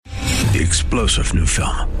the explosive new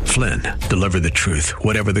film, Flynn, deliver the truth,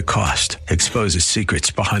 whatever the cost, exposes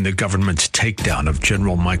secrets behind the government's takedown of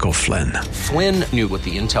General Michael Flynn. Flynn knew what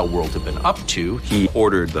the intel world had been up to. He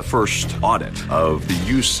ordered the first audit of the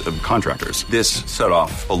use of contractors. This set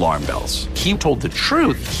off alarm bells. He told the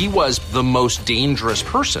truth. He was the most dangerous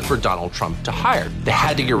person for Donald Trump to hire. They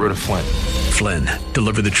had to get rid of Flynn. Flynn,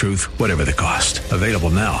 deliver the truth, whatever the cost. Available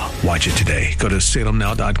now. Watch it today. Go to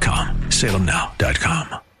salemnow.com.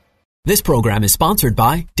 salemnow.com. This program is sponsored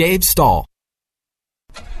by Dave Stahl.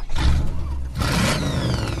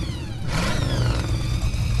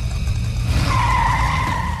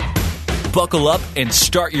 Buckle up and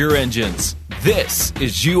start your engines. This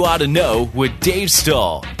is You Ought to Know with Dave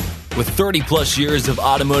Stahl. With 30-plus years of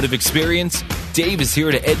automotive experience, Dave is here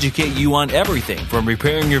to educate you on everything from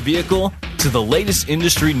repairing your vehicle to the latest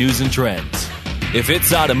industry news and trends. If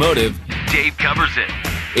it's automotive, Dave covers it.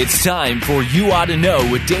 It's time for You Ought to Know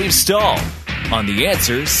with Dave Stahl on The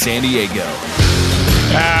Answer San Diego.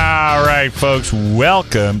 All right, folks,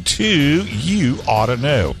 welcome to You Ought to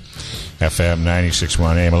Know. FM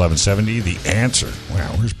 96.1 AM 1170, The Answer.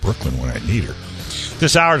 Wow, where's Brooklyn when I need her?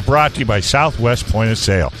 This hour is brought to you by Southwest Point of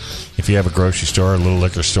Sale. If you have a grocery store, a little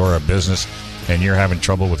liquor store, a business, and you're having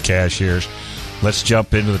trouble with cashiers, let's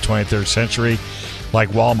jump into the 23rd century. Like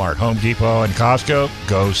Walmart, Home Depot, and Costco,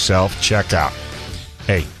 go self-checkout.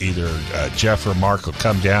 Hey, either Jeff or Mark will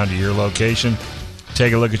come down to your location,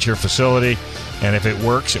 take a look at your facility, and if it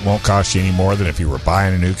works, it won't cost you any more than if you were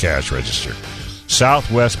buying a new cash register.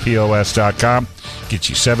 SouthwestPOS.com gets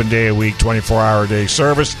you 7-day-a-week, 24-hour-a-day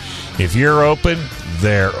service. If you're open,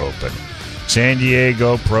 they're open. San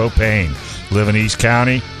Diego Propane. Live in East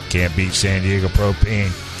County, can't beat San Diego Propane.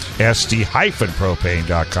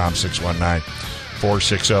 SD-propane.com,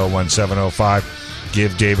 619-460-1705.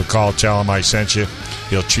 Give Dave a call. Tell him I sent you.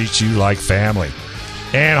 He'll treat you like family.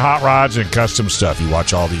 And hot rods and custom stuff. You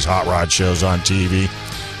watch all these hot rod shows on TV.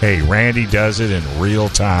 Hey, Randy does it in real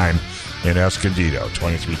time in Escondido,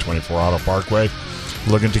 2324 Auto Parkway.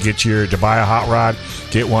 Looking to buy a hot rod,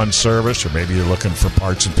 get one serviced, or maybe you're looking for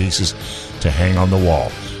parts and pieces to hang on the wall.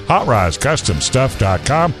 Hot Rods,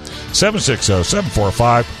 CustomStuff.com,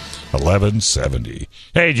 760-745-1170.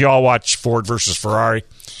 Hey, did you all watch Ford versus Ferrari?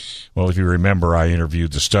 Well, if you remember, I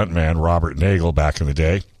interviewed the stuntman, Robert Nagel, back in the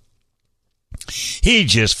day. He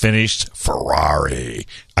just finished Ferrari.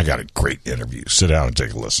 I got a great interview. Sit down and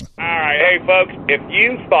take a listen. All right. Hey, folks, if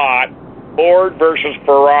you thought Ford versus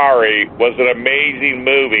Ferrari was an amazing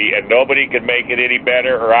movie and nobody could make it any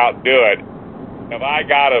better or outdo it, have I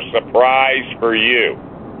got a surprise for you.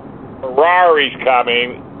 Ferrari's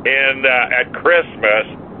coming in at Christmas,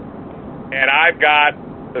 and I've got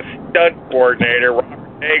the stunt coordinator, Robert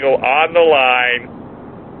Nagel, on the line,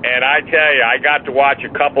 and I tell you, I got to watch a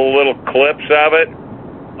couple little clips of it.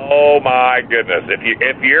 Oh my goodness!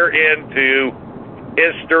 If you're into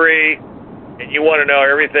history and you want to know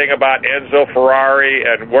everything about Enzo Ferrari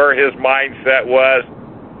and where his mindset was,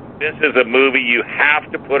 this is a movie you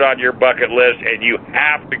have to put on your bucket list, and you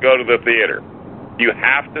have to go to the theater. You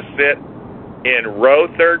have to sit in row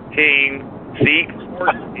 13, seat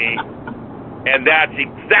 14. And that's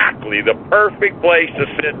exactly the perfect place to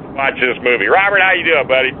sit and watch this movie. Robert, how you doing,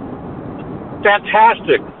 buddy?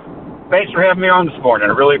 Fantastic. Thanks for having me on this morning.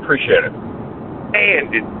 I really appreciate it.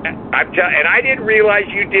 And I didn't realize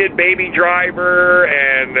you did Baby Driver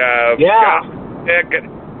and yeah.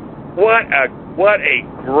 What a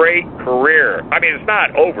great career. I mean, it's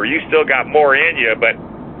not over. You still got more in you, but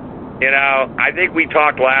you know, I think we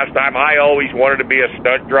talked last time. I always wanted to be a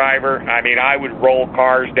stunt driver. I mean, I would roll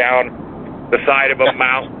cars down the side of a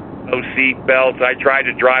mountain, no seat belts. I tried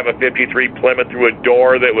to drive a 53 Plymouth through a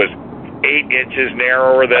door that was 8 inches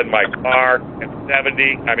narrower than my car at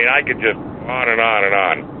 70. I mean, I could just on and on and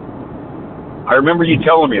on. I remember you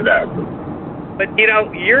telling me that. But, you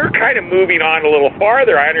know, you're kind of moving on a little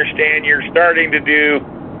farther. I understand you're starting to do,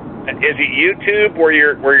 is it YouTube where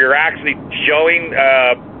you're actually showing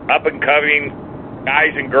up-and-coming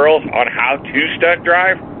guys and girls on how to stunt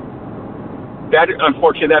drive? That,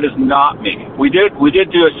 unfortunately, that is not me. We did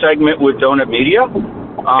do a segment with Donut Media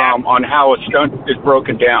on how a stunt is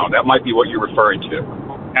broken down. That might be what you're referring to.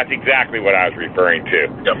 That's exactly what I was referring to.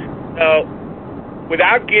 Yep. So,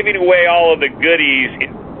 without giving away all of the goodies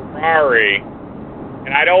in Ferrari,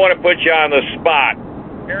 and I don't want to put you on the spot,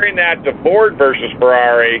 comparing that to Ford versus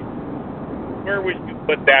Ferrari, where would you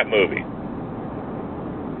put that movie?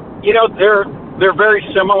 You know, they're very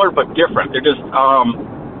similar but different. They're just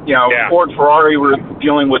Ford, Ferrari, we're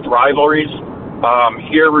dealing with rivalries.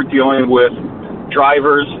 Here we're dealing with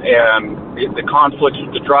drivers and the conflicts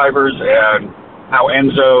with the drivers and how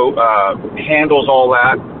Enzo handles all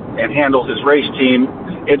that. and handles his race team,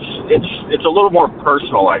 it's a little more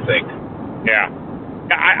personal, I think. Yeah.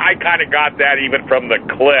 I kind of got that even from the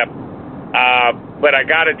clip. But I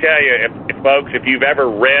got to tell you, folks, if you've ever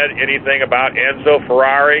read anything about Enzo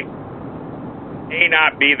Ferrari, may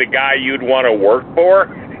not be the guy you'd want to work for.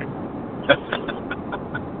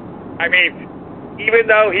 I mean, even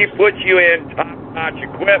though he puts you in top-notch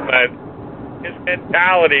equipment, his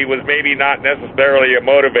mentality was maybe not necessarily a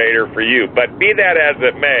motivator for you. But be that as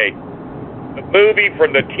it may, the movie,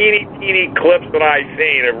 from the teeny clips that I've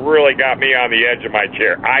seen, have really got me on the edge of my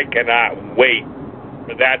chair. I cannot wait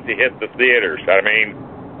for that to hit the theaters. I mean,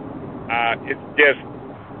 it's just,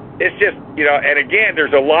 you know, and again,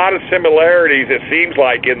 there's a lot of similarities, it seems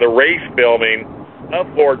like, in the race filming of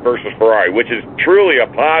Ford versus Ferrari, which is truly a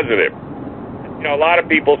positive. You know, a lot of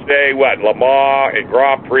people say, Le Mans and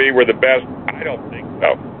Grand Prix were the best. I don't think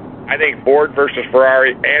so. I think Ford versus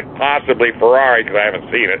Ferrari, and possibly Ferrari, because I haven't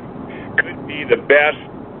seen it, could be the best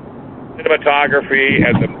cinematography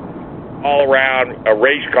and the all-around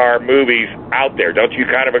race car movies out there. Don't you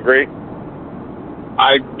kind of agree?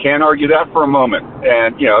 I can't argue that for a moment.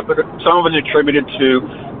 And, you know, some of it's attributed to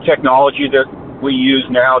technology that we use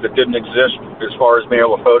now that didn't exist as far as being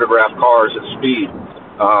able to photograph cars at speed.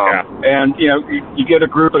 And, you know, you get a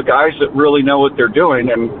group of guys that really know what they're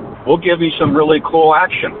doing, and we'll give you some really cool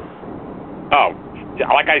action. Oh,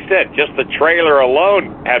 like I said, just the trailer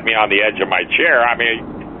alone had me on the edge of my chair. I mean,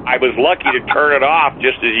 I was lucky to turn it off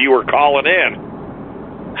just as you were calling in.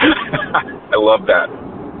 I love that.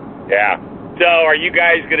 Yeah. So are you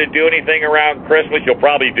guys going to do anything around Christmas? You'll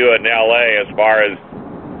probably do it in L.A. as far as,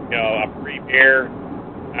 you know, a premiere,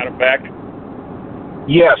 that effect?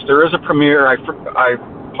 Yes, there is a premiere. I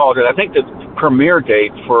apologize. I think the premiere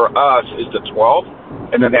date for us is the 12th,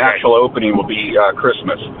 and then the actual opening will be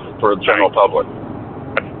Christmas for the general public.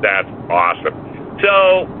 That's awesome.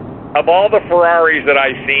 So, of all the Ferraris that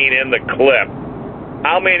I've seen in the clip,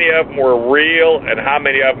 how many of them were real and how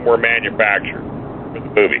many of them were manufactured for the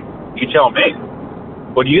movie? You tell me.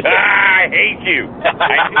 What do you think? I hate you.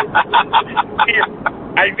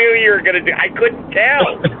 I knew you were going to do. I couldn't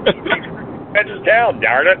tell. Couldn't tell,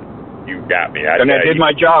 darn it. You got me. And I did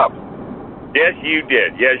my job. Yes, you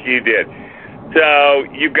did. Yes, you did. So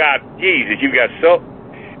you've got, Jesus, you've got so,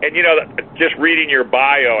 and you know, just reading your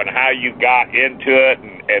bio and how you got into it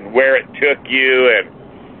and where it took you, and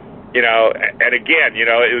you know, and again, you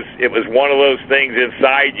know, it was one of those things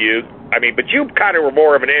inside you. I mean, but you kind of were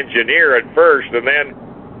more of an engineer at first, and then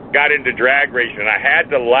got into drag racing. And I had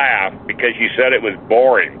to laugh because you said it was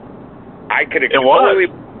boring. I could totally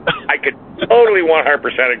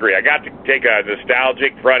 100% agree. I got to take a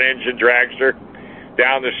nostalgic front engine dragster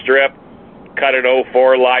down the strip, cut an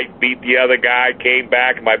 04 light, beat the other guy, came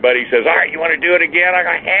back, and my buddy says, all right, you want to do it again? I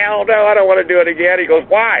go, hell no, I don't want to do it again. He goes,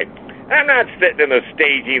 why? I'm not sitting in the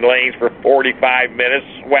staging lanes for 45 minutes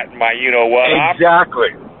sweating my you-know-what off.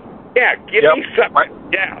 Exactly. Yeah, give me some.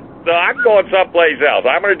 Yeah, so I'm going someplace else.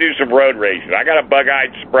 I'm going to do some road racing. I got a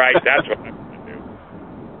bug-eyed Sprite. That's what I'm going to do.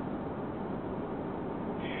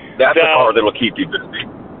 That's a car that'll keep you busy.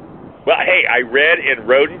 Well, hey, I read in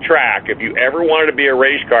Road and Track, if you ever wanted to be a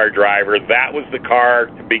race car driver, that was the car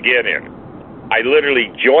to begin in. I literally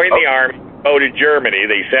joined the Army, go to Germany.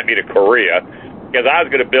 They sent me to Korea because I was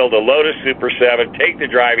going to build a Lotus Super 7, take the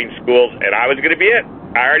driving schools, and I was going to be it.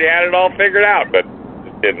 I already had it all figured out, but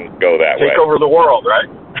it didn't go that way. Take over the world, right?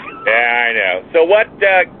 Yeah, I know. So what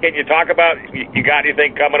can you talk about? You got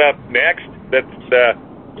anything coming up next that's,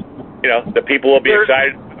 you know, that people will be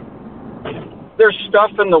excited about? There's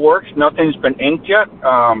stuff in the works. Nothing's been inked yet,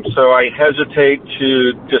 so I hesitate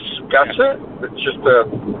to discuss it. It's just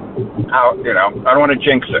how, you know, I don't want to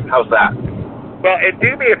jinx it. How's that? Well, and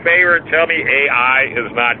do me a favor and tell me AI is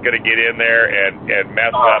not going to get in there and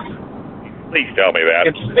mess up. Please tell me that.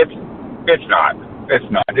 It's not. It's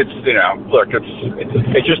not. It's, you know, look,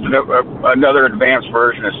 it's just another advanced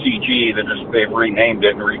version of CG that they've renamed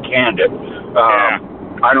it and recanned it.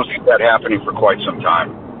 I don't see that happening for quite some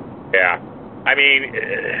time. Yeah. I mean,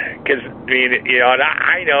 because, you know, and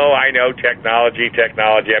I know technology.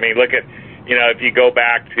 I mean, look at, you know, if you go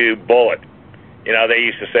back to Bullitt, you know, they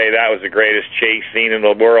used to say that was the greatest chase scene in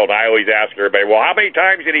the world. I always ask everybody, well, how many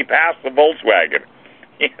times did he pass the Volkswagen?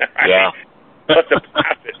 You know, I mean, must have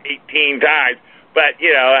passed it 18 times. But,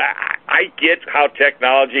 you know, I get how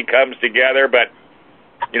technology comes together, but,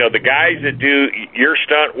 you know, the guys that do your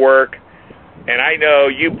stunt work, and I know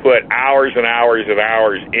you put hours and hours and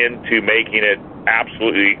hours into making it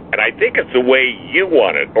absolutely, and I think it's the way you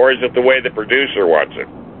want it, or is it the way the producer wants it?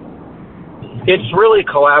 It's really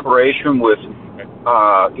collaboration with,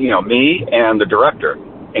 you know, me and the director,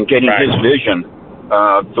 and getting his vision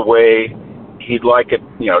the way he'd like it,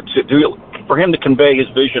 to do it, for him to convey his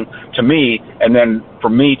vision to me, and then for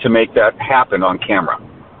me to make that happen on camera.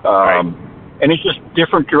 Right. And it's just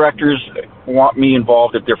different directors want me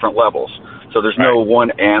involved at different levels. So there's no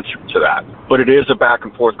one answer to that. But it is a back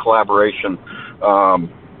and forth collaboration of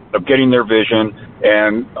getting their vision.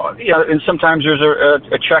 And and sometimes there's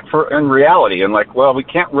a check in reality. And well, we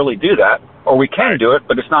can't really do that. Or we can do it,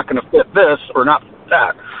 but it's not going to fit this or not fit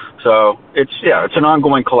that. So it's an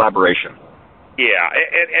ongoing collaboration. Yeah,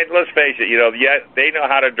 and let's face it, yet they know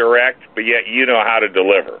how to direct, but yet you know how to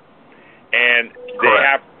deliver. And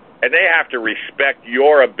they have to respect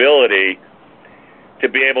your ability to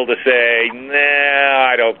be able to say, nah,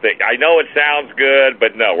 I don't think. I know it sounds good,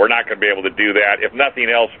 but no, we're not going to be able to do that, if nothing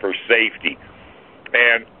else for safety.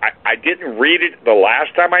 And I didn't read it the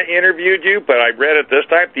last time I interviewed you, but I read it this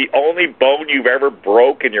time. The only bone you've ever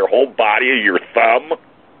broke in your whole body is your thumb.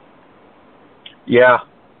 Yeah,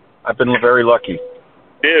 I've been very lucky.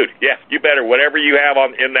 Dude, yeah, you better, whatever you have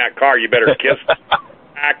in that car, you better kiss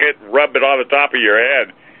it, rub it on the top of your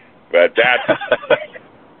head. But that's...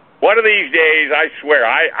 One of these days, I swear,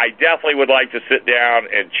 I definitely would like to sit down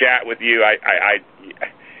and chat with you. And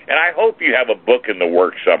I hope you have a book in the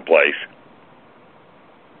works someplace.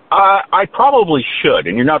 I probably should,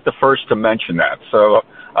 and you're not the first to mention that, so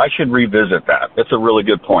I should revisit that. That's a really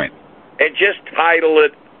good point. And just title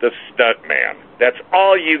it The Stuntman. That's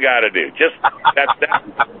all you got to do. That's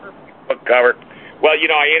book cover. Well,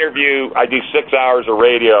 I do 6 hours of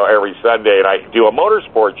radio every Sunday, and I do a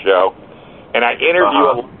motorsports show, and I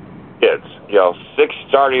interview kids,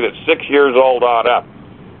 starting at 6 years old on up.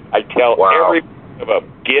 I tell every of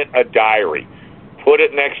them, get a diary. Put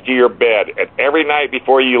it next to your bed, and every night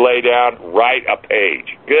before you lay down, write a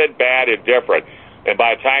page. Good, bad, and different. And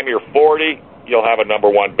by the time you're 40, you'll have a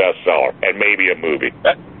 #1 bestseller and maybe a movie.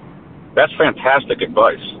 That's fantastic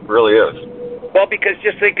advice. It really is. Well, because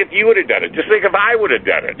just think if you would have done it. Just think if I would have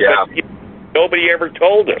done it. Yeah. But, nobody ever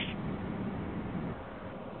told us.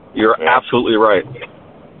 You're absolutely right.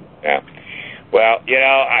 Yeah. Well,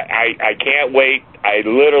 I can't wait. I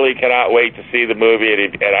literally cannot wait to see the movie.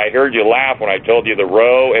 And I heard you laugh when I told you the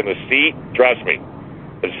row and the seat. Trust me.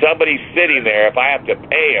 If somebody's sitting there, if I have to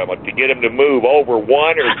pay them to get them to move over 1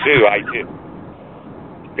 or 2, I do.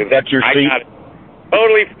 That's your seat? I got it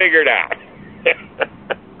totally figured out.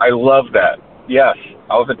 I love that. Yes.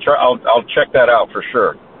 I'll check that out for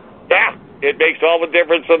sure. Yeah. It makes all the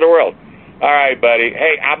difference in the world. All right, buddy.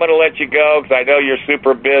 Hey, I'm going to let you go because I know you're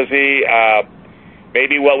super busy.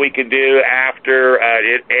 Maybe what we can do after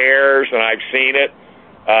it airs and I've seen it,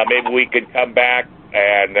 maybe we could come back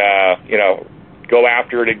and, go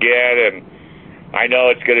after it again. And I know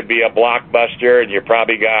it's going to be a blockbuster, and you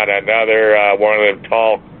probably got another one of them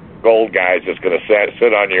tall gold guys that's going to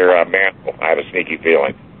sit on your mantle. I have a sneaky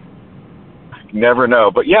feeling. Never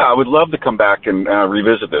know. But, yeah, I would love to come back and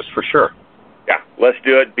revisit this for sure. Yeah, let's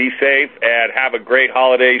do it. Be safe and have a great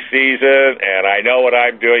holiday season. And I know what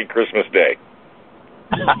I'm doing Christmas Day.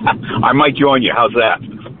 I might join you. How's that?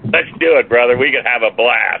 Let's do it, brother. We can have a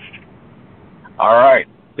blast. All right.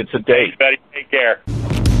 It's a date. Thanks, buddy. Take care.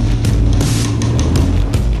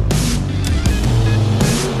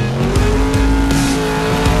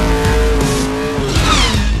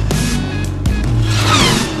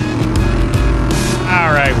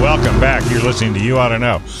 All right, welcome back. You're listening to You Ought to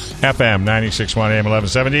Know. FM 96.1 AM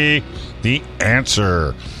 1170. The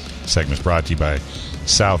Answer. Segment's brought to you by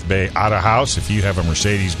South Bay Auto House. If you have a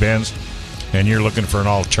Mercedes-Benz and you're looking for an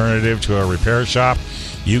alternative to a repair shop,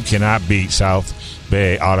 you cannot beat South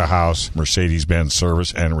Bay Auto House Mercedes-Benz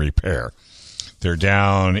service and repair. They're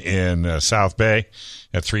down in South Bay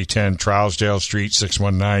at 310 Trousdale Street,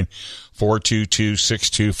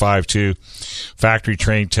 619-422-6252.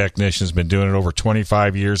 Factory-trained technicians, been doing it over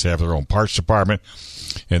 25 years. They have their own parts department,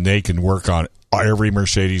 and they can work on every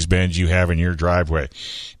Mercedes-Benz you have in your driveway.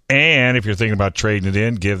 And if you're thinking about trading it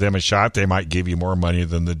in, give them a shot. They might give you more money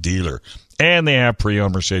than the dealer. And they have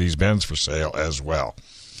pre-owned Mercedes-Benz for sale as well.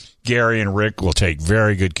 Gary and Rick will take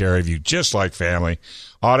very good care of you, just like family.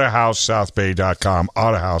 AutoHouseSouthBay.com,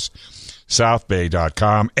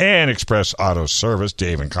 AutoHouseSouthBay.com, and Express Auto Service,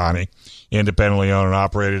 Dave and Connie, independently owned and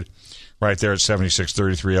operated, right there at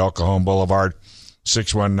 7633 El Cajon Boulevard,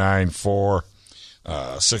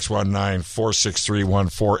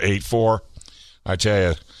 619-463-1484. I tell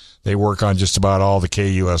you, they work on just about all the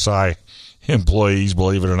KUSI employees,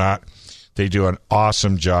 believe it or not. They do an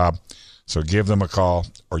awesome job. So give them a call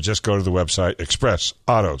or just go to the website,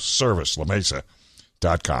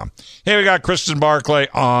 expressautoservicelamesa.com. Hey, we got Kristen Barclay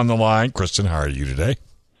on the line. Kristen, how are you today?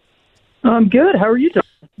 I'm good. How are you doing?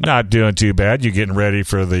 Not doing too bad. You getting ready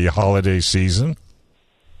for the holiday season?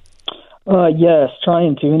 Yes,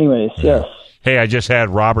 trying to anyways, yes. Hey, I just had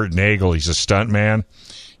Robert Nagel. He's a stunt man.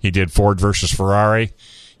 He did Ford versus Ferrari.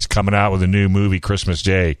 He's coming out with a new movie Christmas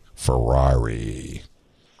Day, Ferrari.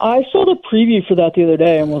 I saw the preview for that the other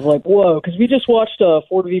day and was like, whoa, because we just watched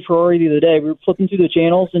Ford v Ferrari the other day. We were flipping through the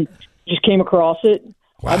channels and just came across it.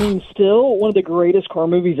 Wow. I mean, still one of the greatest car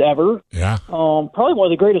movies ever. Yeah. Probably one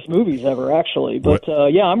of the greatest movies ever, actually. But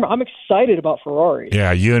yeah, I'm excited about Ferrari.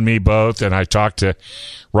 Yeah, you and me both. And I talked to.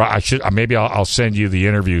 Maybe I'll send you the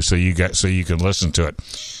interview so you can listen to it.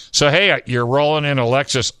 So hey, you're rolling in a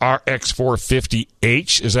Lexus RX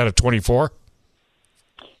 450H. Is that a 24?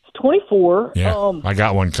 It's 24. Yeah, I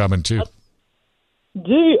got one coming too.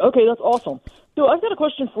 Dude, okay, that's awesome. So I've got a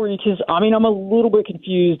question for you because I'm a little bit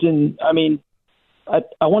confused, and I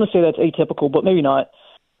want to say that's atypical, but maybe not.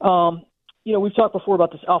 We've talked before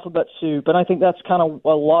about this alphabet soup, and I think that's kind of a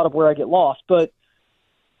lot of where I get lost. But,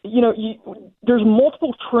 there's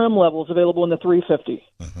multiple trim levels available in the 350.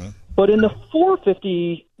 Mm-hmm. But in the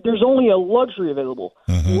 450, there's only a luxury available.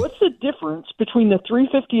 Mm-hmm. What's the difference between the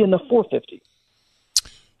 350 and the 450?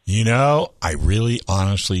 I really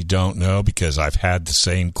honestly don't know because I've had the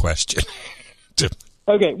same question.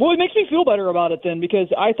 Okay, well, it makes me feel better about it then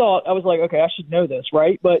because I was like, okay, I should know this,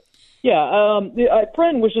 right? But, yeah, a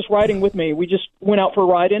friend was just riding with me. We just went out for a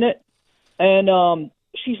ride in it, and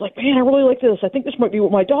she's like, man, I really like this. I think this might be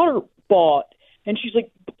what my daughter bought. And she's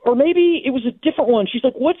like, or maybe it was a different one. She's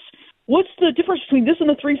like, what's the difference between this and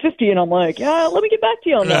the 350? And I'm like, let me get back to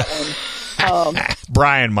you on that one.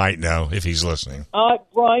 Brian might know if he's listening.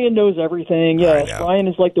 Brian knows everything, yes. Brian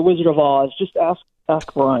is like the Wizard of Oz. Just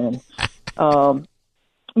ask Brian.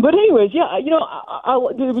 But anyways, yeah, it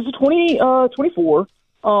was a 24.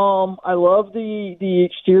 I love the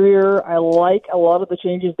exterior. I like a lot of the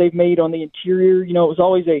changes they've made on the interior. It was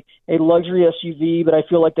always a luxury SUV, but I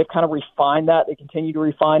feel like they've kind of refined that. They continue to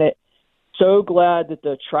refine it. So glad that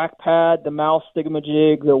the trackpad, the mouse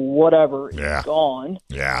thingamajig, the whatever is gone.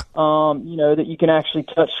 Yeah. That you can actually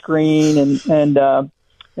touch screen and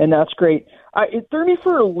that's great. It threw me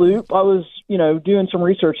for a loop. I was, doing some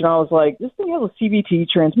research, and I was like, this thing has a CVT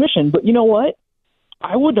transmission. But you know what?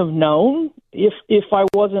 I wouldn't have known if I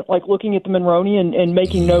wasn't, looking at the Monroney and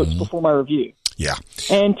making notes before my review. Yeah.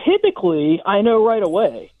 And typically, I know right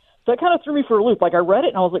away. So that kind of threw me for a loop. I read it,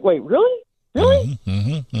 and I was like, wait, really? Really?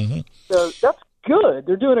 Mm-hmm, mm-hmm. So that's good.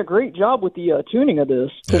 They're doing a great job with the tuning of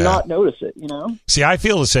this to not notice it, See, I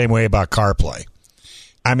feel the same way about CarPlay.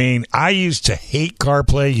 I used to hate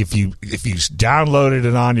CarPlay. If you downloaded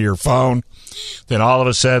it onto your phone, then all of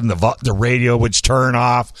a sudden the radio would turn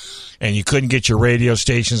off and you couldn't get your radio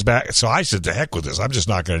stations back. So I said, the heck with this. I'm just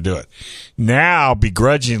not going to do it. Now,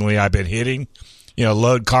 begrudgingly, I've been hitting,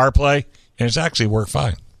 load CarPlay, and it's actually worked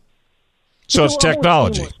fine. So it's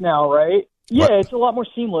technology now, right? Yeah, what? It's a lot more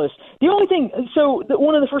seamless. The only thing,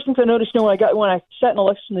 one of the first things I noticed when I sat in a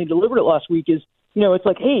Lexus and they delivered it last week is, it's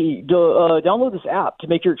like, hey, download this app to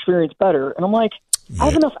make your experience better. And I'm like, I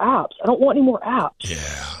have enough apps. I don't want any more apps.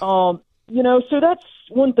 Yeah. So that's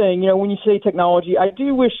one thing. When you say technology, I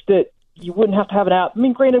do wish that you wouldn't have to have an app.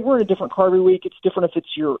 Granted, we're in a different car every week. It's different if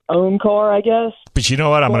it's your own car, I guess. But you know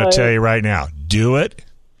what? I'm going to tell you right now. Do it,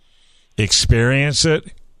 experience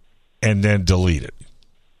it, and then delete it.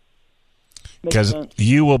 Because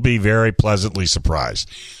you will be very pleasantly surprised.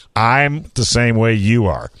 I'm the same way you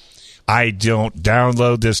are. I don't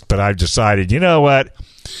download this, but I've decided, you know what?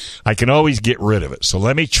 I can always get rid of it. So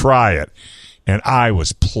let me try it. And I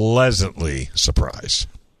was pleasantly surprised.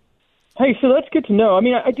 Hey, so that's good to know.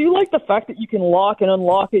 I do like the fact that you can lock and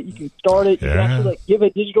unlock it. You can start it. You can actually give a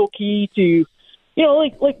digital key to,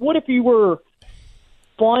 what if you were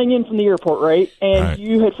flying in from the airport, right? And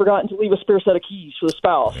you had forgotten to leave a spare set of keys for the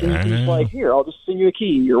spouse. And you're just like, here, I'll just send you a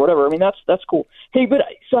key or whatever. That's cool. Hey, but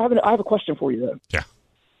so I have a question for you, though. Yeah.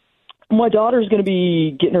 My daughter's going to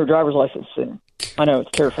be getting her driver's license soon. I know,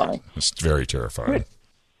 it's terrifying. It's very terrifying. But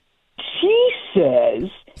she says,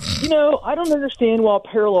 I don't understand why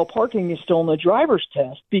parallel parking is still in the driver's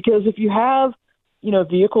test, because if you have, a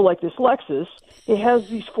vehicle like this Lexus, it has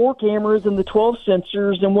these 4 cameras and the 12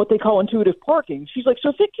 sensors and what they call intuitive parking. She's like, so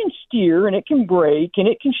if it can steer and it can brake and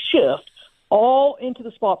it can shift all into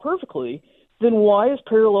the spot perfectly, then why is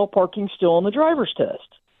parallel parking still on the driver's test?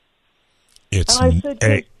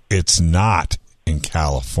 It's not in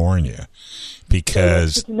California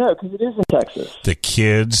because it is in Texas. The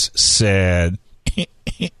kids said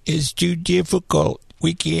it's too difficult.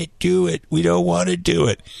 We can't do it. We don't want to do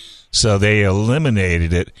it. So they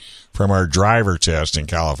eliminated it from our driver test in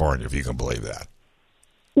California, if you can believe that.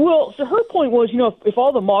 Well, so her point was, if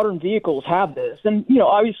all the modern vehicles have this, then,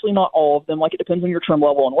 obviously not all of them, like it depends on your trim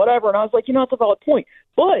level and whatever. And I was like, that's a valid point.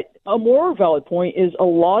 But a more valid point is a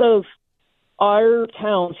lot of our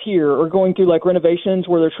towns here are going through like renovations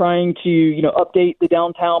where they're trying to, update the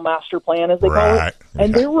downtown master plan, as they call it.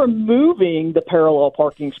 And they're removing the parallel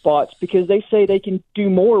parking spots because they say they can do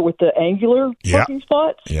more with the angular parking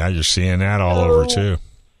spots. Yeah, you're seeing that all over too.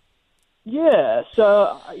 Yeah,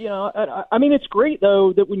 so, I mean, it's great,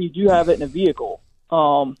 though, that when you do have it in a vehicle,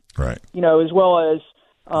 right? As well as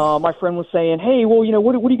my friend was saying, hey, well,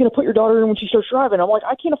 what are you going to put your daughter in when she starts driving? I'm like,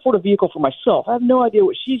 I can't afford a vehicle for myself. I have no idea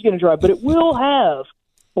what she's going to drive, but it will have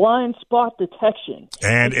blind spot detection.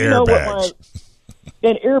 And airbags.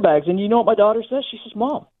 And airbags. And you know what my daughter says? She says,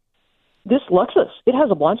 Mom, this Lexus, it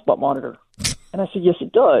has a blind spot monitor. And I said, yes,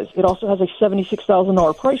 it does. It also has a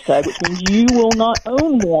 $76,000 price tag, which means you will not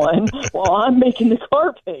own one while I'm making the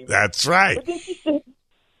car payment. That's right. But then she said,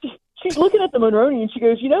 she's looking at the Monroney, and she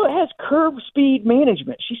goes, it has curb speed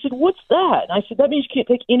management. She said, what's that? And I said, that means you can't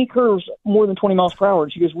take any curves more than 20 miles per hour.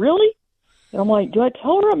 And she goes, really? And I'm like, do I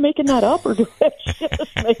tell her I'm making that up, or do I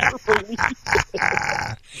just make her believe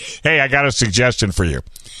it? Hey, I got a suggestion for you.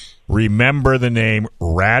 Remember the name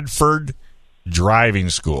Radford Driving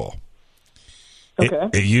School. Okay.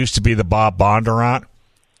 It used to be the Bob Bondurant.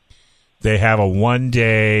 They have a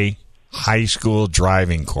one-day high school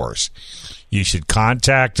driving course. You should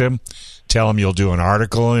contact them. Tell them you'll do an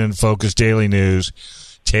article in Focus Daily News.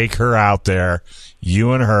 Take her out there,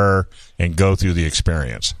 you and her, and go through the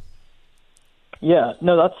experience. Yeah,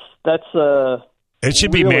 no, that's it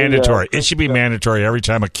should be mandatory. It should be mandatory every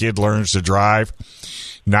time a kid learns to drive,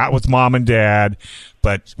 not with mom and dad,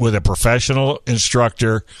 but with a professional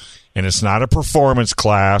instructor. And it's not a performance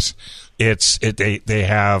class. They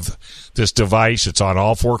have this device. It's on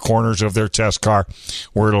all four corners of their test car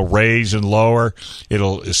where it'll raise and lower.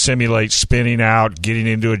 It'll simulate spinning out, getting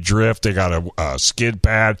into a drift. They got a skid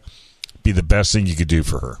pad. Be the best thing you could do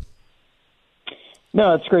for her.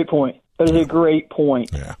 No, that's a great point. That is a great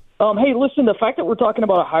point. Yeah. Hey, listen, the fact that we're talking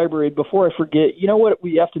about a hybrid, before I forget, what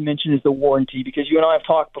we have to mention is the warranty, because you and I have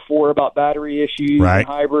talked before about battery issues and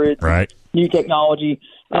hybrids, new technology.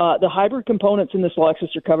 The hybrid components in this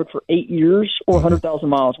Lexus are covered for 8 years or 100,000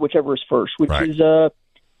 miles, whichever is first, which is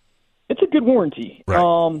it's a good warranty.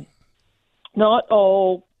 Right. Not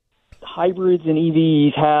all hybrids and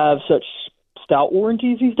EVs have such stout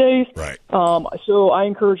warranties these days. Right. So I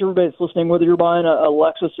encourage everybody that's listening, whether you're buying a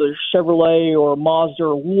Lexus or Chevrolet or Mazda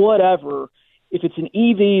or whatever, if it's an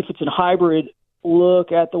EV, if it's a hybrid,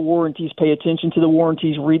 look at the warranties, pay attention to the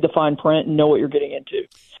warranties, read the fine print, and know what you're getting into.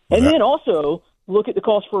 And then also look at the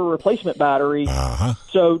cost for a replacement battery.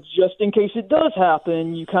 So just in case it does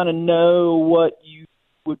happen, you kind of know what you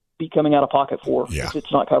would be coming out of pocket for if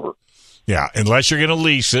it's not covered. Yeah, unless you're going to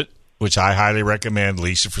lease it, which I highly recommend.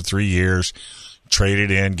 Lease it for 3 years, trade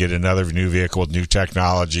it in, get another new vehicle with new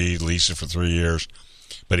technology, lease it for 3 years.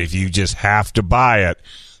 But if you just have to buy it,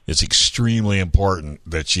 it's extremely important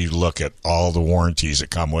that you look at all the warranties that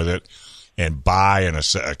come with it and buy an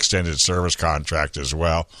extended service contract as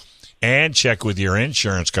well. And check with your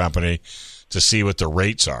insurance company to see what the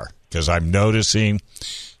rates are. Because I'm noticing,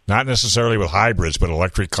 not necessarily with hybrids, but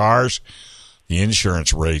electric cars, the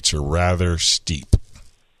insurance rates are rather steep.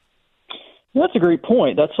 That's a great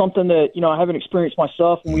point. That's something that, I haven't experienced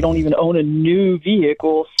myself, and we don't even own a new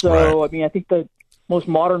vehicle. So, I mean, I think the most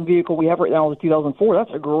modern vehicle we have right now is a 2004.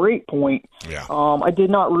 That's a great point. Yeah. I did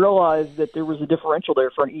not realize that there was a differential there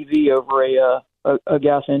for an EV over a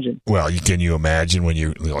gas engine. Well, can you imagine when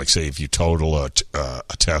you, like, say, if you total a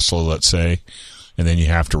Tesla, let's say, and then you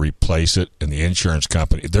have to replace it, and the insurance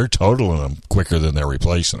company, they're totaling them quicker than they're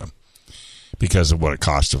replacing them because of what it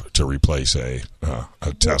costs to replace a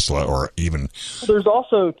Tesla, or even. There's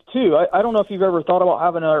also, too, I don't know if you've ever thought about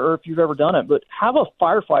having or if you've ever done it, but have a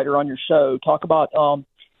firefighter on your show talk about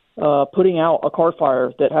putting out a car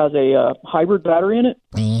fire that has a hybrid battery in it.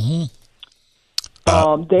 Mm-hmm.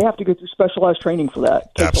 They have to go through specialized training for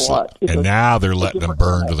that. It takes a lot. And now they're letting them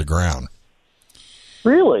burn to the ground.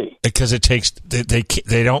 Really? Because it takes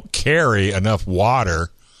they don't carry enough water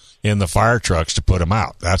in the fire trucks to put them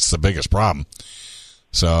out. That's the biggest problem.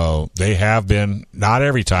 So they have been, not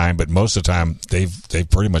every time, but most of the time they've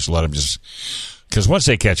pretty much let them just, because once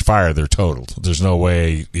they catch fire, they're totaled. There's no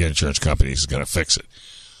way the insurance company is going to fix it.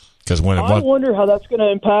 I wonder how that's going to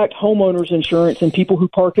impact homeowners insurance and people who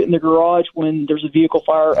park it in their garage when there's a vehicle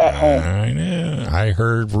fire at home. I know. I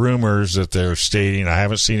heard rumors that they're stating, I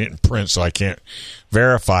haven't seen it in print, so I can't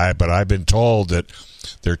verify it, but I've been told that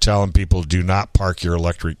they're telling people, do not park your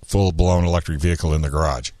full-blown electric vehicle in the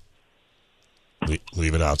garage.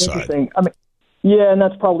 Leave it outside. Interesting. I mean, Yeah, and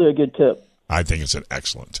that's probably a good tip. I think it's an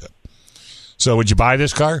excellent tip. So would you buy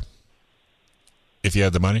this car if you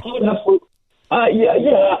had the money?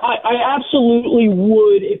 I absolutely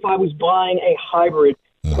would if I was buying a hybrid.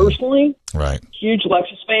 Personally, right? Huge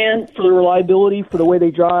Lexus fan for the reliability, for the way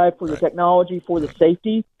they drive, for the technology, for the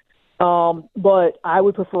safety. But I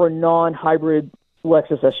would prefer a non-hybrid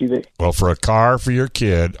Lexus SUV. Well, for a car for your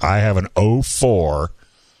kid, I have an 04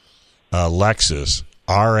 Lexus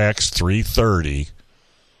RX 330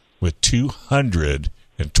 with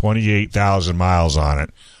 228,000 miles on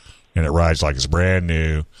it, and it rides like it's brand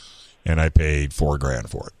new, and I paid $4,000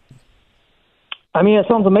 for it. I mean, it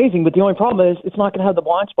sounds amazing, but the only problem is it's not going to have the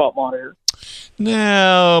blind spot monitor.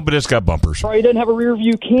 No, but it's got bumpers. Sorry, it doesn't have a rear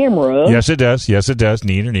view camera. Yes, it does.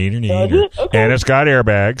 Neater. Does it? Okay. And it's got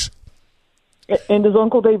airbags. And does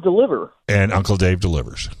Uncle Dave deliver? And Uncle Dave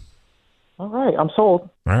delivers. All right, I'm sold.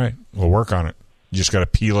 All right, we'll work on it. You just got to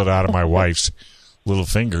peel it out of my wife's little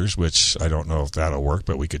fingers, which I don't know if that'll work,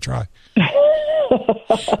 but we could try.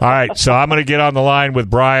 All right, so I'm going to get on the line with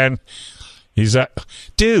Brian. He's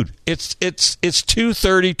dude. It's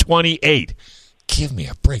 2:30:28. Give me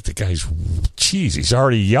a break. The guy's, he's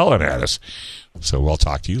already yelling at us. So we'll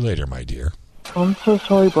talk to you later, my dear. I'm so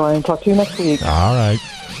sorry, Brian. Talk to you next week. All right,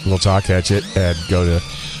 we'll talk at you and go to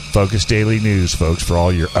Focus Daily News, folks, for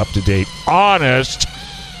all your up-to-date, honest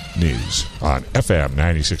news on FM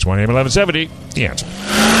 96.1 AM 1170. The Answer.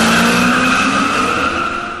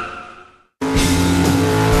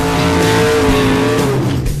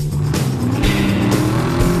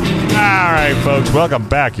 All right, folks, welcome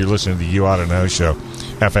back. You're listening to the You Ought to Know Show,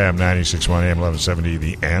 FM 96.1 AM 1170,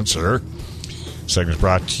 The Answer. Segment's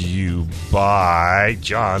brought to you by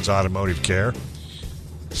John's Automotive Care,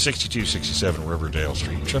 6267 Riverdale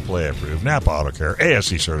Street, AAA approved, Napa Auto Care,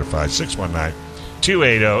 ASC certified,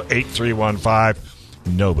 619-280-8315.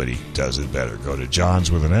 Nobody does it better. Go to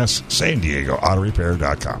John's with an S, San Diego Auto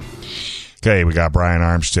Repair.com. Okay, we got Brian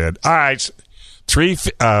Armstead. All right,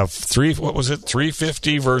 what was it?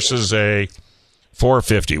 350 versus a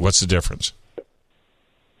 450. What's the difference?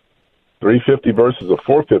 350 versus a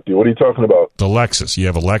 450. What are you talking about? The Lexus. You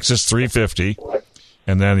have a Lexus 350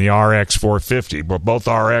 and then the RX 450. But both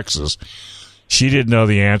RXs. She didn't know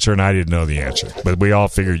the answer and I didn't know the answer. But we all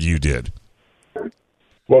figured you did.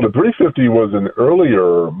 Well, the 350 was an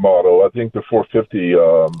earlier model. I think the 450...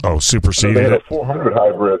 superseded they had it? a 400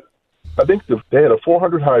 hybrid. I think they had a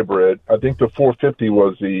 400 hybrid. I think the 450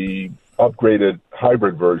 was the upgraded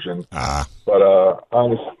hybrid version. But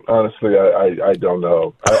honestly, I don't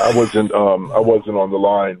know. I wasn't on the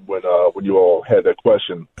line when you all had that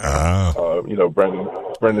question.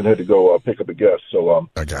 Brendan had to go pick up a guest. So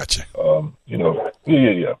I got you.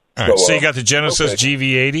 Yeah. All right, so you got the Genesis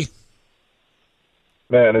GV80.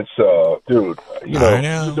 Man, it's dude. I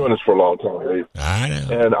know. You've been doing this for a long time, Dave. I know.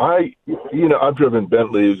 And I've driven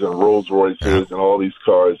Bentleys and Rolls Royces and all these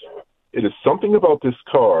cars. It is something about this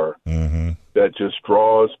car that just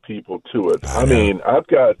draws people to it. I mean, I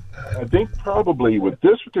think probably with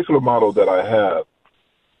this particular model that I have,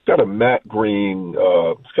 it's got a matte green,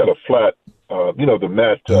 it's got a flat, the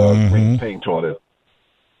matte green paint on it.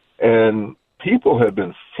 And people have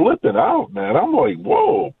been flipping out, man. I'm like,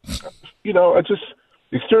 whoa.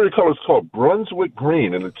 The exterior color is called Brunswick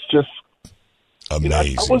Green, and it's just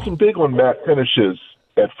amazing. I wasn't big on matte finishes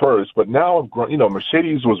at first, but now,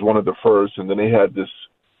 Mercedes was one of the first, and then they had this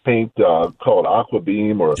paint called Aqua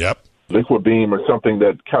Beam or Liquid Beam or something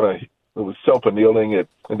that it was self-annealing.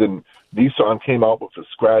 And then Nissan came out with a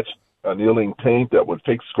scratch annealing paint that would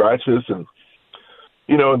fix scratches, and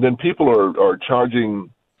then people are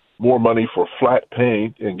charging more money for flat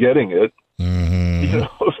paint and getting it.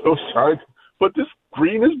 But this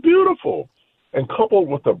green is beautiful, and coupled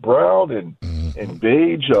with the brown and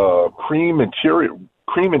beige cream interior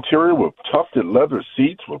with tufted leather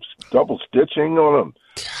seats with double stitching on them,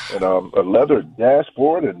 and a leather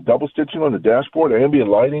dashboard and double stitching on the dashboard,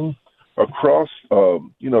 ambient lighting across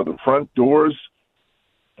the front doors.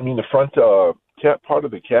 The front part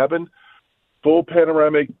of the cabin, full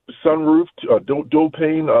panoramic sunroof, dual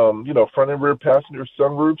pane, front and rear passenger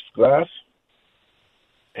sunroofs, glass.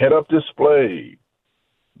 Head-up display,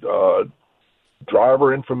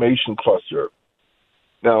 driver information cluster.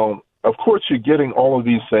 Now, of course, you're getting all of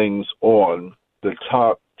these things on the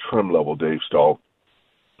top trim level, Dave Stahl.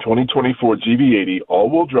 2024 GV80,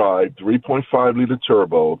 all-wheel drive, 3.5-liter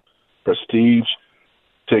turbo, prestige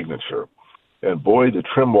signature. And boy, the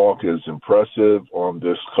trim walk is impressive on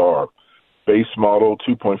this car. Base model,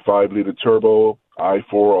 2.5-liter turbo,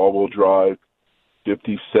 i4 all-wheel drive,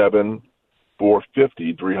 57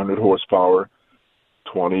 450, 300 horsepower,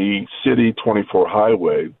 20 city, 24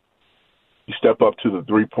 highway. You step up to the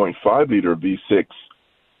 3.5-liter V6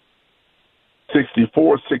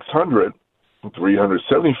 64-600,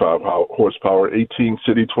 375 horsepower, 18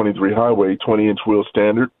 city, 23 highway, 20-inch wheel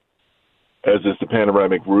standard, as is the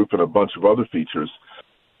panoramic roof and a bunch of other features.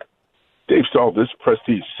 Dave Stahl, this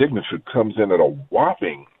Prestige Signature comes in at a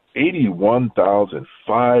whopping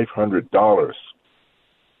 $81,500.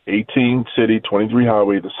 18 city, 23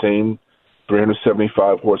 highway, the same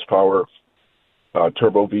 375 horsepower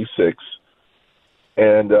turbo V6.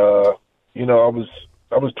 And,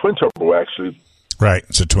 I was twin turbo, actually. Right,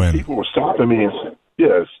 it's a twin. People were stopping me, and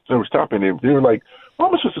yes, they were stopping me. They were like, "How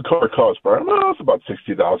much does the car cost, Brian?" "Well, it's about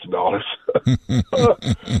 $60,000."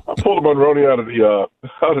 I pulled a Monroney out of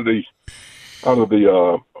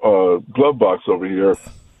the glove box over here,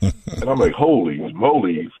 and I'm like, "Holy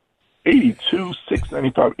moly,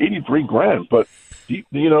 $82,695, $83,000." But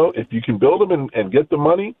if you can build them and get the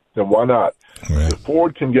money, then why not? Right. If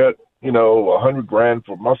Ford can get $100,000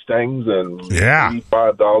 for Mustangs and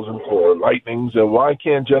 $85,000 for Lightnings, and why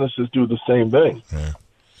can't Genesis do the same thing? Yeah.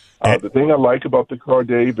 The thing I like about the car,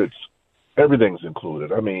 Dave, it's everything's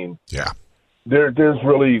included. I mean, there's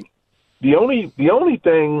really the only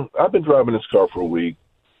thing. I've been driving this car for a week,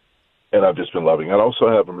 and I've just been loving it. I also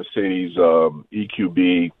have a Mercedes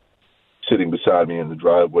EQB sitting beside me in the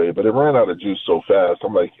driveway, but it ran out of juice so fast.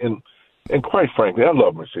 I'm like, and quite frankly, I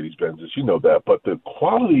love Mercedes-Benzes, you know that, but the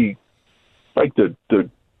quality, like the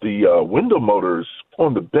window motors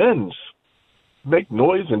on the Benz make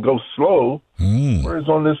noise and go slow, whereas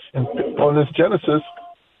on this Genesis,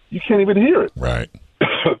 you can't even hear it. Right.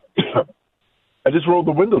 I just rolled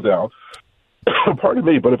the window down. Pardon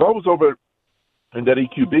me, but if I was over in that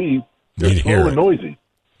EQB, it's slow and noisy.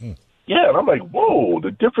 Yeah, and I'm like, whoa, the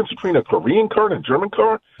difference between a Korean car and a German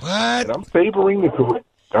car? What? And I'm favoring the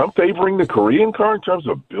Korean car in terms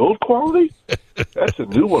of build quality? That's a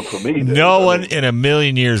new one for me. No one in a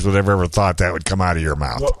million years would have ever thought that would come out of your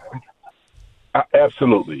mouth. Well,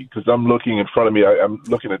 absolutely, because I'm looking in front of me. I'm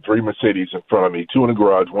looking at 3 Mercedes in front of me, 2 in the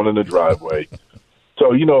garage, 1 in the driveway.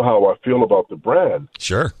 So you know how I feel about the brand.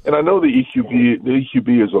 Sure. And I know the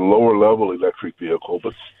EQB is a lower-level electric vehicle,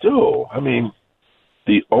 but still, I mean,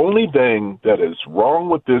 the only thing that is wrong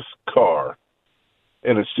with this car,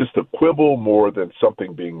 and it's just a quibble more than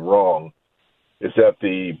something being wrong, is that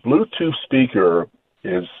the Bluetooth speaker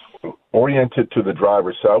is oriented to the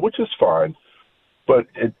driver's side, which is fine, but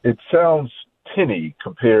it sounds tinny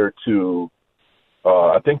compared to,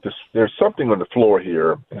 I think there's something on the floor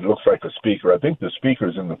here, and it looks like a speaker. I think the speaker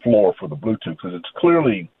is in the floor for the Bluetooth because it's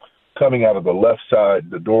clearly coming out of the left side,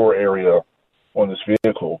 the door area on this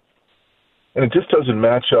vehicle. And it just doesn't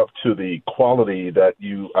match up to the quality that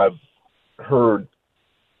I've heard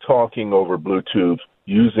talking over Bluetooth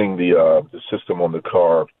using the system on the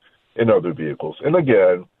car in other vehicles. And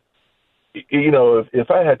again,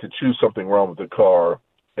 if I had to choose something wrong with the car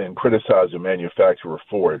and criticize the manufacturer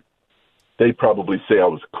for it, they'd probably say I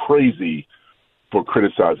was crazy for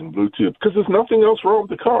criticizing Bluetooth because there's nothing else wrong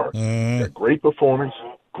with the car. It's got great performance,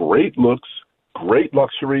 great looks, great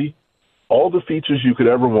luxury, all the features you could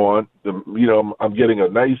ever want. I'm getting a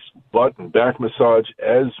nice butt and back massage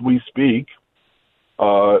as we speak.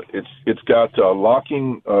 It's got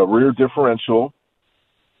locking rear differential.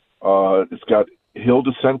 It's got hill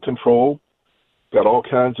descent control. Got all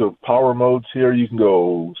kinds of power modes here. You can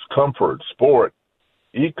go comfort, sport,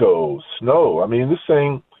 eco, snow. I mean, this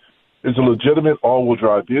thing is a legitimate all-wheel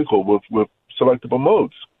drive vehicle with selectable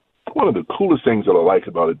modes. One of the coolest things that I like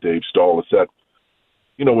about it, Dave Stahl, is that,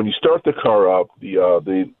 when you start the car up, the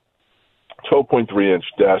 12.3-inch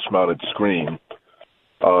dash-mounted screen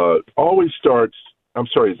always starts. I'm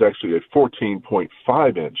sorry, it's actually a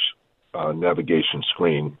 14.5-inch navigation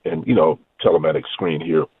screen and, telematic screen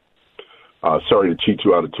here. Sorry to cheat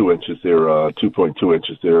you out of 2 inches there, 2.2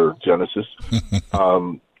 inches there, Genesis.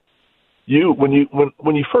 When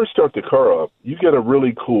you first start the car up, you get a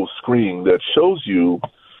really cool screen that shows you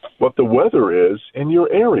what the weather is in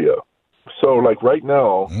your area. So, like right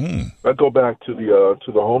now, I go back to the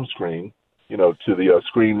home screen, to the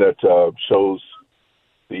screen that shows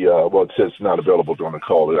it says not available during the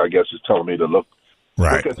call. I guess it's telling me to look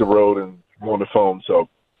at the road and go on the phone. So,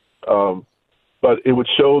 but it would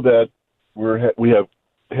show that we have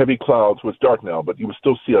heavy clouds. Well, it's dark now, but you would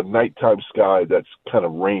still see a nighttime sky that's kind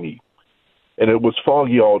of rainy. And it was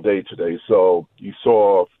foggy all day today, so you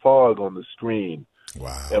saw fog on the screen.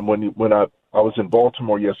 Wow! And when I was in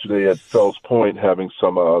Baltimore yesterday at Fells Point having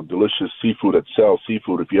some delicious seafood at Sal's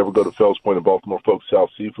Seafood. If you ever go to Fells Point in Baltimore, folks,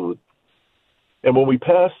 Sal's Seafood. And when we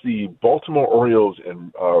passed the Baltimore Orioles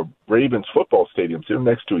and Ravens football stadiums, they're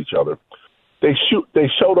next to each other. They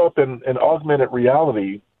showed up in augmented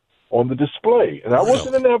reality on the display. And I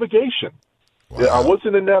wasn't in navigation. Wow. I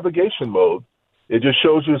wasn't in navigation mode. It just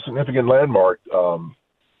shows you a significant landmark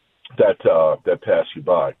that passed you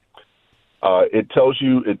by. It tells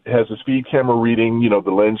you, it has a speed camera reading. You know,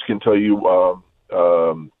 the lens can tell you what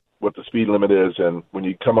the speed limit is. And when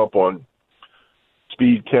you come up on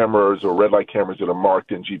speed cameras or red light cameras that are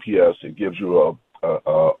marked in GPS, it gives you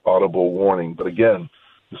a audible warning. But again,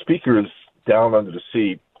 the speaker is down under the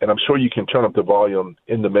seat, and I'm sure you can turn up the volume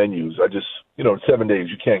in the menus. In 7 days,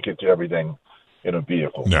 you can't get to everything in a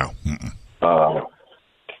vehicle. No.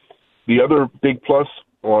 The other big plus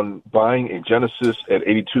on buying a Genesis at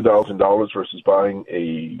 $82,000 versus buying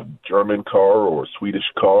a German car or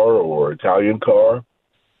Swedish car or Italian car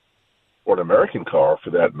or an American car, for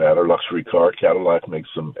that matter, luxury car. Cadillac makes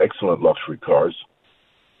some excellent luxury cars.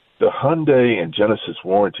 The Hyundai and Genesis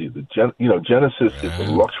warranty. Genesis is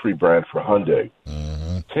a luxury brand for Hyundai.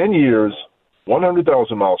 10 years,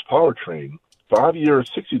 100,000 miles powertrain, 5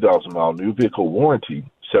 years, 60,000 mile new vehicle warranty,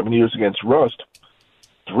 7 years against rust,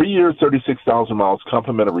 3 years, 36,000 miles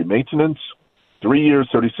complimentary maintenance, 3 years,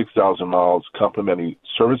 36,000 miles complimentary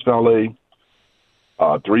service valet,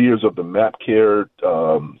 3 years of the MapCare,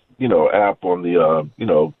 app on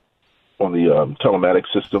the,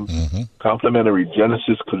 telematics system, complimentary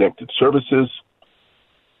Genesis connected services.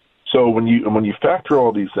 So when you factor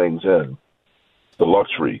all these things in, the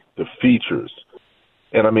luxury, the features,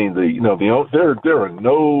 and I mean there are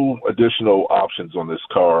no additional options on this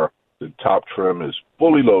car. The top trim is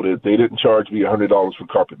fully loaded. They didn't charge me $100 for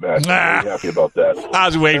carpet match. I'm very happy about that. I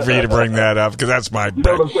was waiting for you to bring that up because that's my. You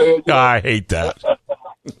know what I'm saying? I hate that.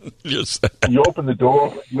 You open the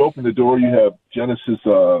door. You have Genesis,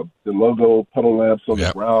 the logo, puddle lamps on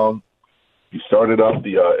the ground. You start it up.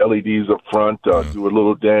 The LEDs up front do a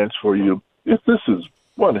little dance for you. This is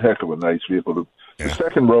one heck of a nice vehicle. The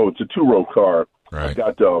second row, it's a 2-row car. Right.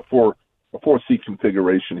 I've got a 4-seat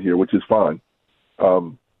configuration here, which is fine.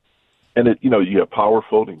 And you have power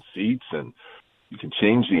folding seats, and you can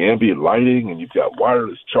change the ambient lighting, and you've got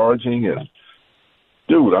wireless charging. And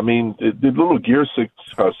dude, I mean, the little gear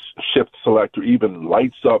shift selector even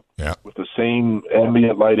lights up with the same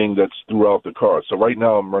ambient lighting that's throughout the car. So right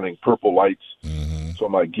now I'm running purple lights. So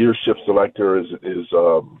my gear shift selector is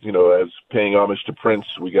as paying homage to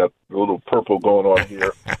Prince. We got a little purple going on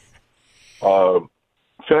here.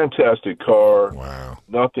 Fantastic car. Wow.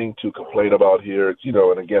 Nothing to complain about here. It's,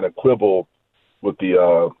 and again, a quibble with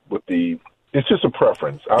the, it's just a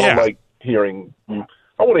preference. I don't like hearing, I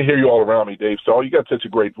want to hear you all around me, Dave. So you got such a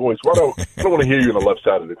great voice. I don't want to hear you on the left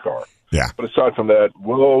side of the car. Yeah. But aside from that,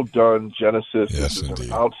 well done, Genesis. Yes, this is indeed.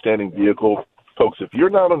 an outstanding vehicle. Folks, if you're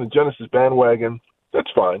not on the Genesis bandwagon,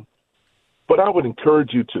 that's fine. But I would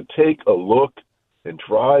encourage you to take a look and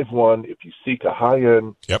drive one if you seek a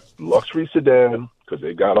high-end luxury sedan, because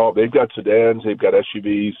they've got sedans, they've got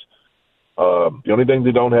SUVs. The only thing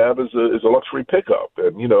they don't have is a luxury pickup.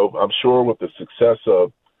 And, I'm sure with the success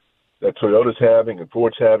that Toyota's having and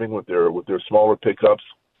Ford's having with their smaller pickups,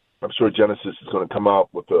 I'm sure Genesis is going to come out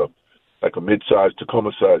with a mid-sized,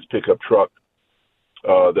 Tacoma-sized pickup truck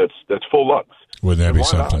that's full lux. Wouldn't that be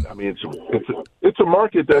something? I mean, it's a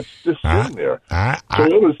market that's just sitting there.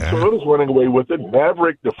 Toyota's running away with it.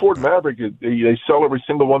 Maverick, the Ford Maverick, they sell every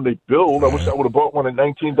single one they build. I wish I would have bought one at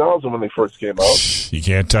 $19,000 when they first came out. You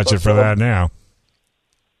can't touch it for that now.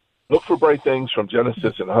 Look for bright things from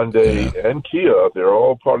Genesis and Hyundai and Kia. They're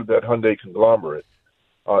all part of that Hyundai conglomerate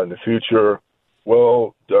in the future.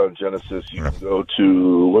 Well done, Genesis. You can go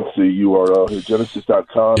to, what's the URL here,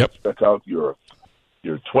 genesis.com. Check out your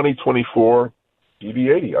 2024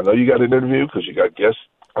 DB80. I know you got an interview because you got guests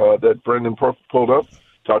that Brendan pulled up.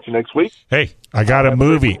 Talk to you next week. Hey, I got a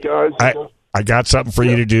movie. Guys, I got something for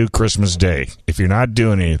you to do Christmas Day. If you're not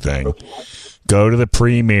doing anything, go to the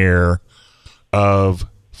premiere of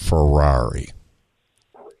Ferrari.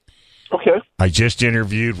 Okay. I just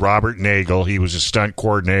interviewed Robert Nagel. He was a stunt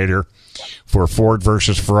coordinator for Ford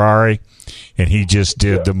versus Ferrari, and he just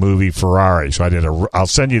did the movie Ferrari. So I'll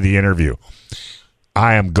send you the interview.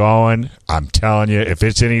 I am going. I'm telling you, if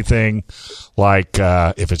it's anything like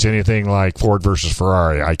Ford versus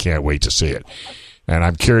Ferrari, I can't wait to see it. And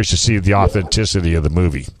I'm curious to see the authenticity of the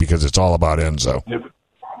movie because it's all about Enzo.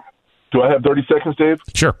 Do I have 30 seconds, Dave?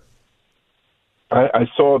 Sure. I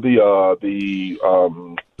saw the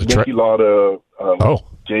Niki Lauda,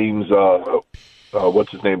 James,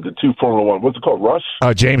 what's his name? The 2 Formula One. What's it called? Rush?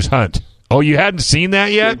 James Hunt. Oh, you hadn't seen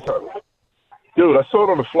that yet? Dude, I saw it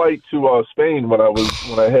on the flight to Spain when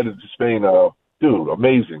I headed to Spain. Dude,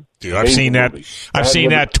 amazing. Dude, I've seen that. I've seen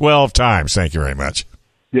that 12 times. Thank you very much.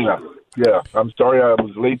 Yeah, Yeah, I'm sorry I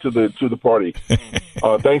was late to the party.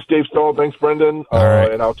 Thanks, Dave Stahl. Thanks, Brendan.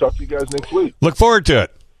 Right. And I'll talk to you guys next week. Look forward to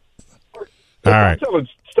it. All right.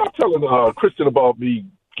 Stop telling Kristen about me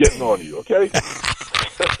getting on you, okay?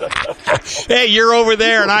 Hey, you're over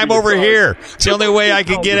there and I'm over here. It's the only way I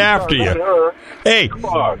can get after you. Hey,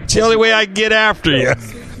 it's the only way I can get after you.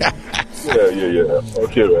 Yeah.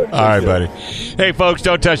 Okay, man. All right, buddy. Hey, folks,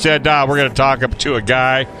 don't touch that dial. We're going to talk up to a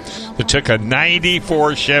guy that took a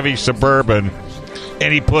 94 Chevy Suburban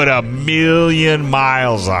and he put 1 million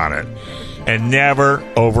miles on it and never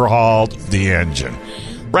overhauled the engine.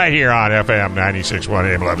 Right here on FM 96.1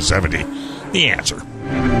 AM 1170. The Answer.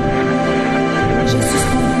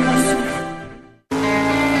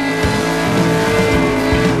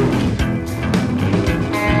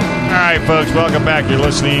 All right, folks, welcome back. You're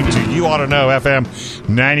listening to You Ought to Know, FM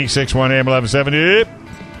 96.1 AM 1170.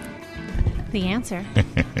 The Answer.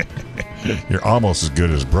 You're almost as good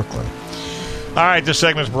as Brooklyn. All right, this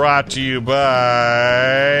segment is brought to you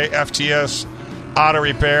by FTS Auto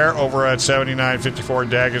Repair over at 7954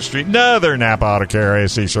 Daggett Street. Another Napa Auto Care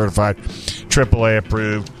ASC certified, AAA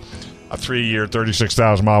approved, a 3-year,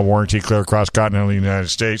 36,000-mile warranty clear across continental United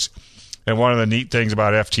States. And one of the neat things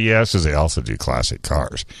about FTS is they also do classic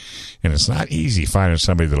cars. And it's not easy finding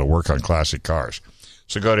somebody that'll work on classic cars.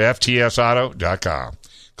 So go to FTSauto.com.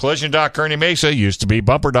 Collision Dock Kearney Mesa used to be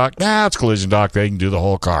Bumper Dock. Now it's Collision Dock. They can do the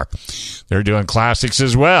whole car. They're doing classics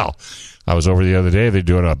as well. I was over the other day. They're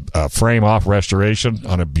doing a frame-off restoration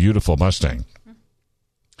on a beautiful Mustang.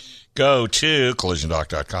 Go to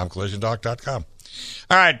CollisionDock.com, CollisionDock.com.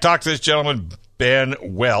 All right, talk to this gentleman, Ben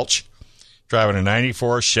Welch, driving a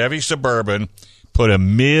 94 Chevy Suburban, put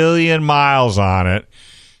 1 million miles on it,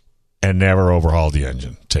 and never overhauled the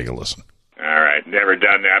engine. Take a listen. All right, never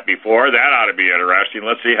done that before. That ought to be interesting.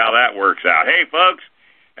 Let's see how that works out. Hey, folks,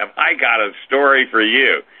 have I got a story for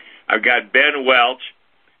you. I've got Ben Welch,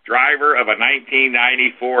 driver of a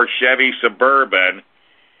 1994 Chevy Suburban,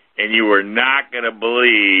 and you were not going to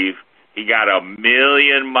believe he got 1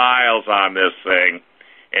 million miles on this thing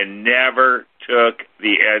and never took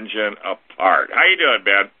the engine apart. How you doing,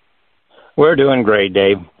 Ben? We're doing great,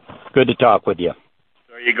 Dave. Good to talk with you.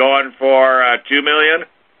 So are you going for 2 million?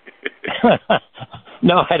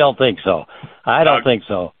 No, I don't think so. I don't think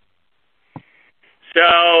so.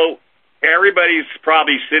 So everybody's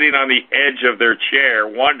probably sitting on the edge of their chair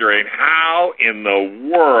wondering how in the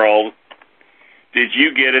world did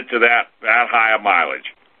you get it to that high a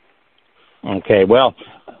mileage? Okay, well,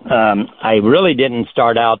 I really didn't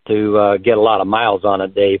start out to get a lot of miles on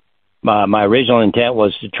it, Dave. My original intent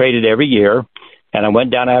was to trade it every year, and I went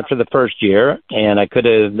down after the first year, and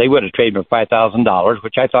they would have traded me $5,000,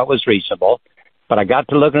 which I thought was reasonable. But I got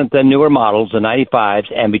to looking at the newer models, the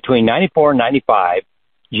 95s, and between 94 and 95,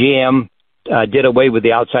 GM did away with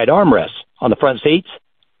the outside armrests on the front seats,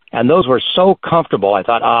 and those were so comfortable. I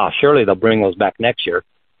thought, surely they'll bring those back next year.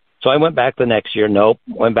 So I went back the next year. Nope.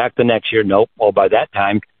 Went back the next year. Nope. Well, by that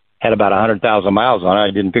time, had about 100,000 miles on it.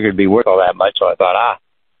 I didn't figure it'd be worth all that much, so I thought,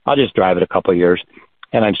 I'll just drive it a couple of years,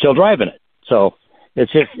 and I'm still driving it. So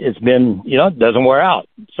it's been, it doesn't wear out.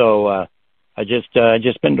 So I just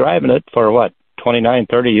been driving it for 29,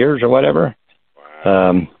 30 years or whatever.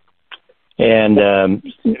 Wow.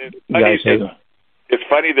 It's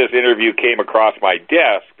funny this interview came across my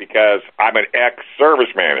desk because I'm an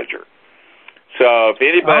ex-service manager. So if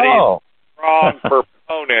anybody's a strong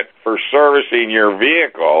proponent for servicing your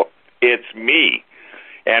vehicle, it's me.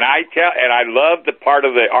 And I love the part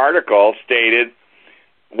of the article stated,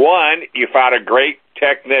 one, you found a great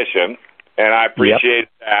technician, and I appreciate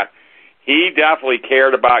that. He definitely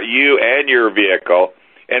cared about you and your vehicle.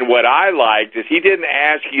 And what I liked is he didn't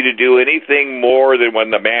ask you to do anything more than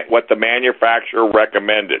what the manufacturer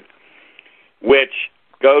recommended, which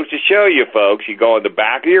goes to show you, folks, you go in the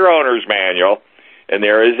back of your owner's manual, and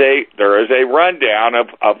there is a rundown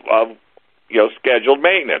of scheduled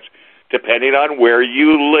maintenance, depending on where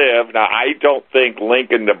you live. Now, I don't think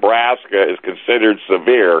Lincoln, Nebraska is considered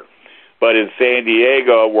severe, but in San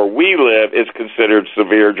Diego, where we live, it's considered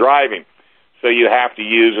severe driving. So you have to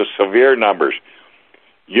use the severe numbers.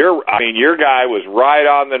 Your guy was right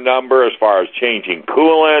on the number as far as changing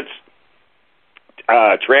coolants,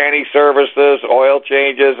 tranny services, oil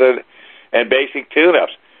changes, and basic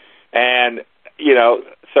tune-ups. And,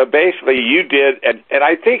 so basically you did, and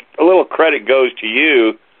I think a little credit goes to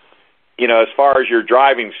you, as far as your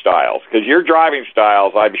driving styles, because your driving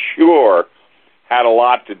styles, I'm sure, had a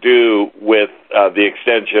lot to do with the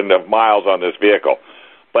extension of miles on this vehicle.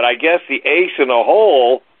 But I guess the ace in the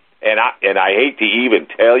hole, and I hate to even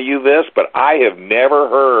tell you this, but I have never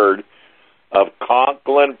heard of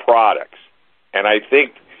Conklin products. And I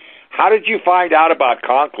think, how did you find out about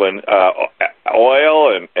Conklin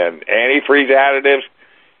oil and antifreeze additives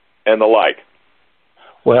and the like?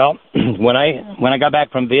 Well, when I got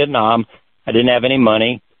back from Vietnam, I didn't have any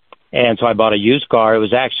money, and so I bought a used car. It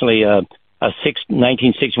was actually a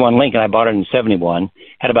 1961 Lincoln. I bought it in 71.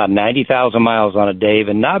 Had about 90,000 miles on it, Dave,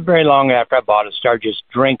 and not very long after I bought it, started just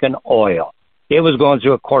drinking oil. It was going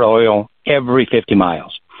through a quart of oil every 50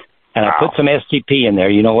 miles. And I put some STP in there.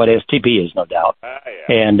 You know what STP is, no doubt.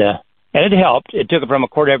 And it helped. It took it from a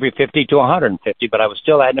quart every 50 to 150, but I was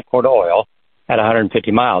still adding a quart of oil at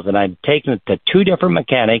 150 miles. And I'd taken it to two different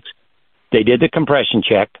mechanics. They did the compression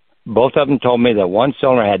check. Both of them told me that one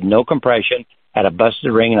cylinder had no compression, had a busted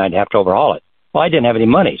ring, and I'd have to overhaul it. Well, I didn't have any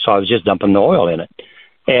money, so I was just dumping the oil in it.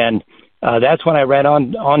 And that's when I read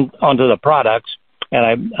onto the products,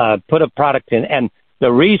 and I put a product in. And the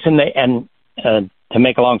reason to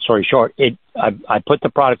make a long story short, I put the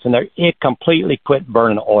products in there. It completely quit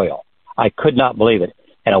burning oil. I could not believe it.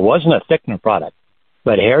 And it wasn't a thickener product.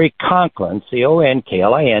 But Harry Conklin,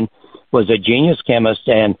 Conklin, was a genius chemist,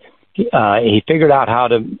 and he figured out how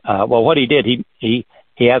to, what he did, he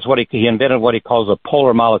invented what he calls a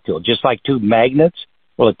polar molecule. Just like two magnets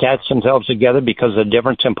will attach themselves together because of the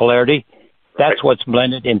difference in polarity, that's what's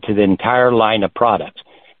blended into the entire line of products.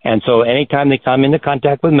 And so anytime they come into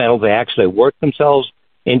contact with metal, they actually work themselves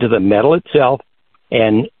into the metal itself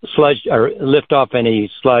and sludge or lift off any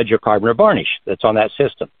sludge or carbon or varnish that's on that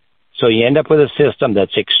system. So you end up with a system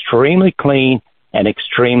that's extremely clean and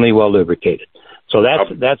extremely well lubricated. So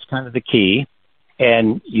that's kind of the key.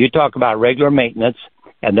 And you talk about regular maintenance,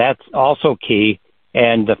 and that's also key.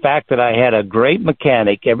 And the fact that I had a great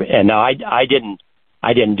mechanic, and I didn't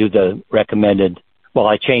do the recommended. Well,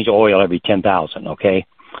 I changed oil every 10,000. Okay.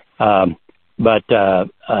 But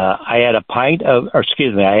I had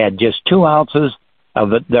I had just 2 ounces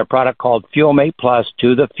of their product called Fuel Mate Plus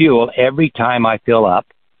to the fuel every time I fill up,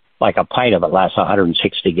 like a pint of it lasts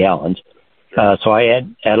 160 gallons. So I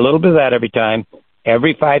add a little bit of that every time.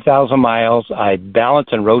 Every 5,000 miles, I balance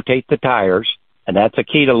and rotate the tires, and that's a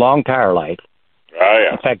key to long tire life. Oh,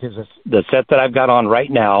 yeah. In fact, the set that I've got on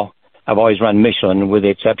right now, I've always run Michelin with the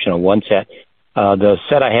exception of one set. The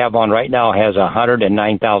set I have on right now has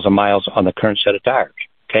 109,000 miles on the current set of tires,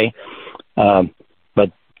 okay?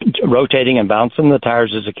 But rotating and bouncing the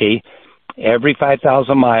tires is a key. Every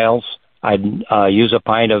 5,000 miles, I'd use a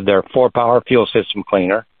pint of their 4-Power fuel system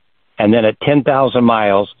cleaner. And then at 10,000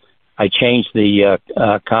 miles, I change the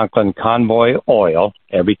Conklin Convoy oil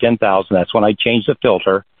every 10,000. That's when I change the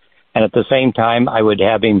filter. And at the same time, I would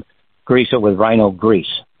have him grease it with Rhino grease.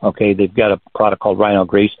 Okay, they've got a product called Rhino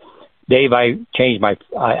grease. Dave, I changed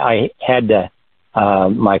I had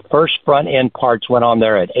my first front end parts went on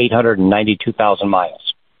there at 892,000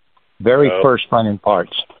 miles. Very first front end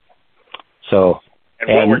parts. So,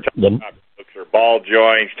 and what we're talking about are ball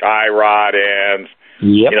joints, tie rod ends,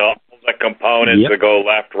 yep. All the components that go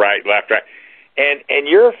left, right. And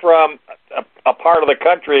you're from a part of the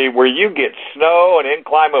country where you get snow and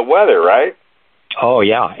inclement weather, right? Oh,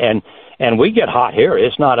 yeah. And we get hot here.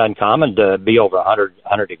 It's not uncommon to be over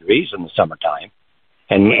 100 degrees in the summertime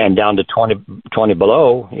and down to 20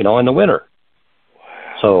 below, in the winter.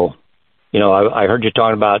 So, I heard you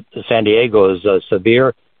talking about San Diego is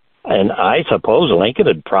severe, and I suppose Lincoln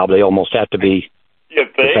would probably almost have to be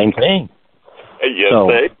the same thing. You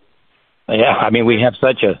think? Yeah, I mean, we have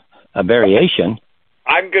such a variation.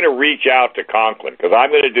 I'm going to reach out to Conklin because I'm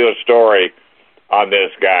going to do a story on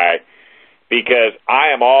this guy because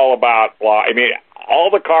I am all about, all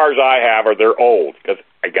the cars I have they're old because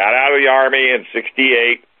I got out of the Army in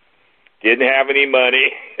 68, didn't have any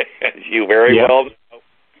money, as you very well know.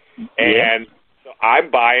 And so I'm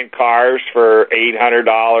buying cars for $800,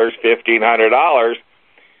 $1,500,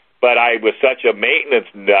 but I was such a maintenance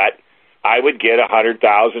nut, I would get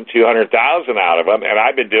 100,000, 200,000 out of them, and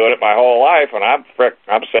I've been doing it my whole life, and I'm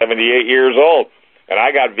 78 years old, and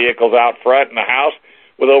I got vehicles out front in the house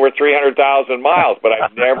with over 300,000 miles, but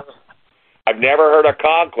I've never heard of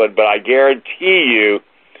Conklin, but I guarantee you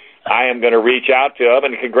I am going to reach out to him,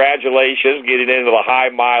 and congratulations getting into the high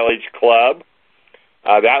mileage club.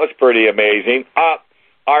 That was pretty amazing.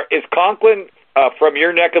 Is Conklin from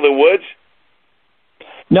your neck of the woods?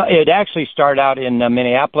 No, it actually started out in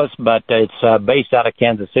Minneapolis, but it's based out of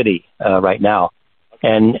Kansas City right now.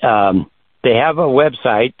 And they have a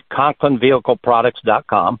website,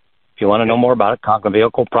 ConklinVehicleProducts.com. If you want to know more about it,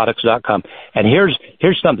 ConklinVehicleProducts.com. And here's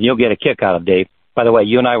something you'll get a kick out of, Dave. By the way,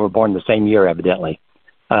 you and I were born the same year, evidently.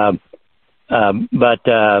 But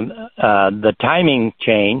the timing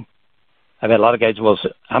chain, I've had a lot of guys,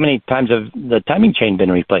 how many times have the timing chain been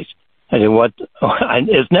replaced? I said, what?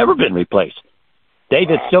 It's never been replaced. Dave,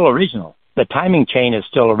 it's still original. The timing chain is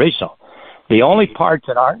still original. The only parts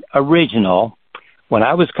that aren't original, when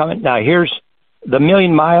I was coming, now here's the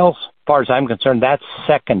 1,000,000 miles, as far as I'm concerned, that's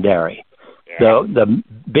secondary. Yeah. The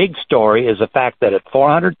big story is the fact that at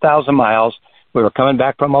 400,000 miles, we were coming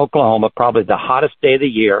back from Oklahoma, probably the hottest day of the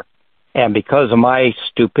year, and because of my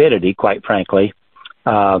stupidity, quite frankly,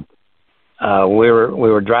 we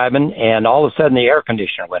were driving, and all of a sudden the air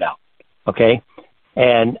conditioner went out. Okay,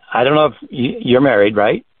 and I don't know if you're married,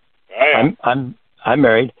 right? I am. I'm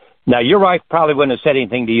married. Now your wife probably wouldn't have said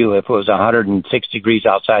anything to you if it was 106 degrees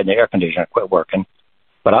outside and the air conditioner quit working.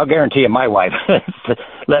 But I'll guarantee you, my wife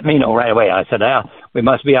let me know right away. I said, we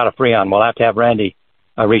must be out of Freon. We'll have to have Randy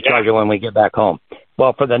recharge it when we get back home.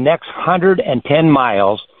 Well, for the next 110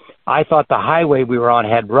 miles, I thought the highway we were on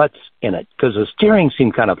had ruts in it because the steering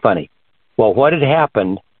seemed kind of funny. Well, what had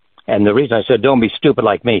happened, and the reason I said don't be stupid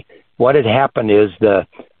like me, what had happened is the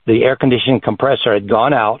air conditioning compressor had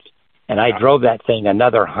gone out, and I drove that thing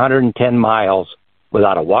another 110 miles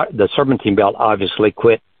without the serpentine belt obviously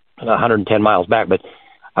quit 110 miles back, but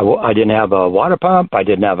I didn't have a water pump, I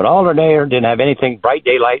didn't have an alternator, didn't have anything bright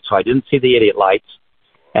daylight, so I didn't see the idiot lights.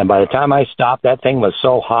 And by the time I stopped, that thing was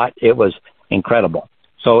so hot, it was incredible.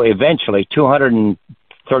 So eventually,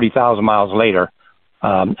 230,000 miles later,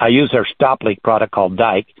 I used their stop leak product called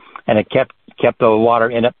Dyke, and it kept the water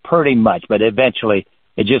in it pretty much, but eventually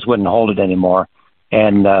it just wouldn't hold it anymore.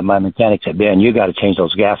 And my mechanic said, Ben, you got to change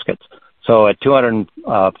those gaskets. So at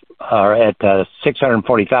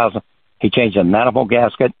 640,000, he changed the manifold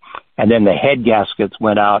gasket, and then the head gaskets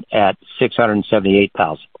went out at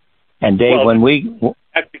 678,000. And Dave,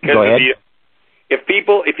 that's because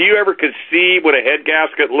if you ever could see what a head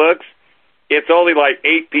gasket looks, it's only like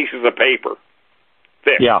 8 pieces of paper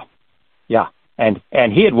thick. Yeah. And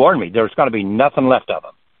he had warned me there was going to be nothing left of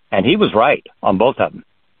them, and he was right on both of them.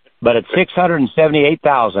 But at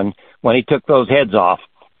 678,000, when he took those heads off,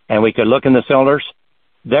 and we could look in the cylinders,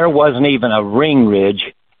 there wasn't even a ring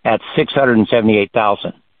ridge at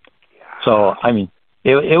 678,000. So, I mean,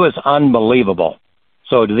 it was unbelievable.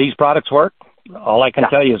 So do these products work? All I can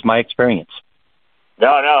tell you is my experience.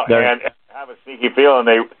 No, and I have a sneaky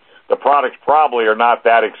feeling the products probably are not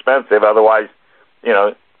that expensive. Otherwise,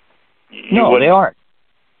 no, they aren't.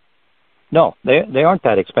 No, they aren't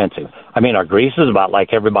that expensive. I mean, our grease is about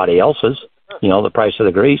like everybody else's, the price of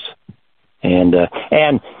the grease. And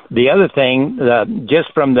the other thing,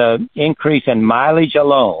 just from the increase in mileage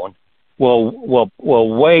alone, will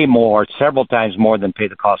weigh more, several times more than pay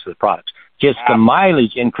the cost of the products. Just the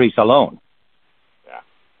mileage increase alone. Yeah.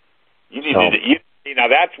 You need to, now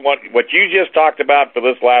that's what you just talked about for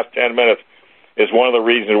this last 10 minutes is one of the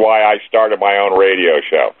reasons why I started my own radio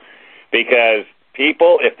show. Because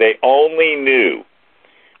people, if they only knew,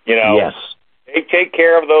 yes, they take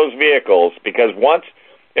care of those vehicles, because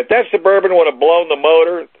if that Suburban would have blown the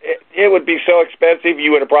motor, it would be so expensive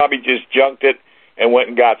you would have probably just junked it and went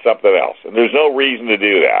and got something else. And there's no reason to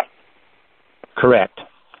do that. Correct.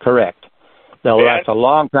 They'll last a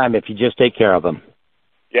long time if you just take care of them.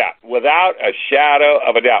 Yeah, without a shadow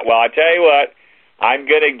of a doubt. Well, I tell you what, I'm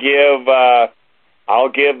going to I'll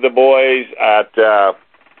give the boys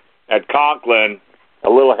at Conklin a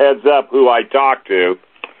little heads up who I talked to,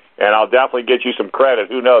 and I'll definitely get you some credit.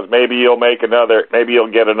 Who knows? Maybe you'll get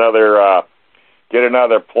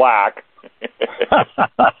another plaque.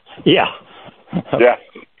 Yeah. Yeah.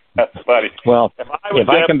 That's funny. Well, if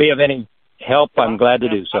I can be of any help, I'm glad to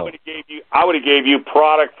do so. I would have gave you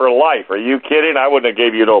product for life. Are you kidding? I wouldn't have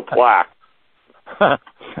gave you no plaque.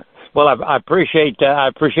 Well, I appreciate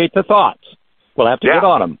the thoughts. We'll have to get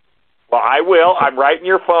on them. Well, I will. I'm writing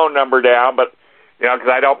your phone number down, but because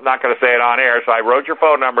I'm not going to say it on air, so I wrote your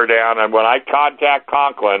phone number down. And when I contact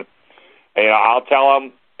Conklin, I'll tell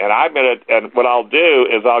them, and what I'll do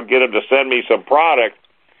is I'll get them to send me some product,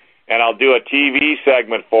 and I'll do a TV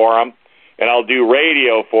segment for them, and I'll do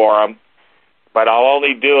radio for them. But I'll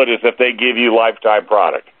only do it if they give you lifetime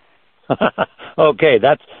product. Okay,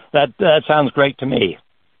 that sounds great to me.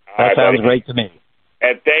 That sounds great to me.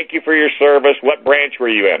 And thank you for your service. What branch were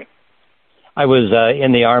you in? I was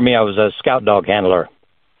in the Army. I was a scout dog handler.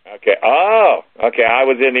 Okay. Oh, okay. I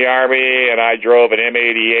was in the Army, and I drove an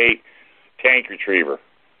M88 tank retriever.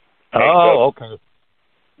 Okay.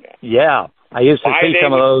 Yeah. I used to see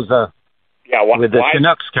some of those with the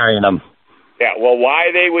Chinooks carrying them. Yeah, well,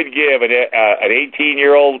 why they would give an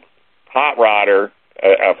 18-year-old hot rodder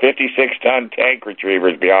a 56-ton tank retriever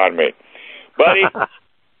is beyond me. Buddy,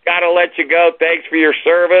 got to let you go. Thanks for your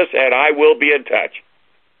service, and I will be in touch.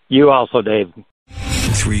 You also, Dave.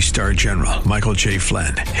 3-star general Michael J.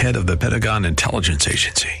 Flynn, head of the Pentagon Intelligence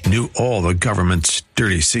Agency, knew all the government's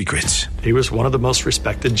dirty secrets. He was one of the most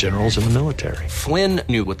respected generals in the military. Flynn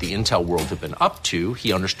knew what the intel world had been up to.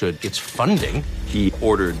 He understood its funding. He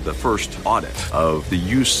ordered the first audit of the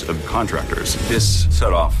use of contractors. This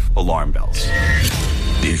set off alarm bells.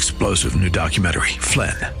 The explosive new documentary,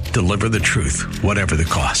 Flynn, Deliver the Truth, Whatever the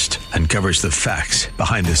Cost, uncovers the facts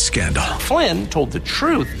behind this scandal. Flynn told the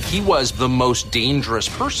truth. He was the most dangerous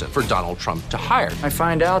person for Donald Trump to hire. I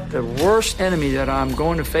find out the worst enemy that I'm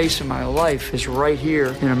going to face in my life is right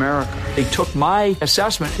here in America. They took my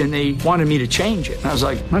assessment and they wanted me to change it. And I was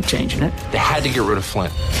like, I'm not changing it. They had to get rid of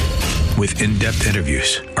Flynn. With in-depth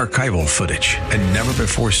interviews, archival footage, and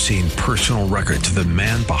never-before-seen personal records of the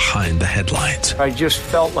man behind the headlines. I just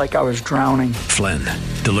felt like I was drowning. Flynn,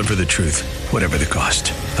 Deliver the Truth, Whatever the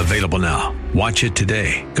Cost. Available now. Watch it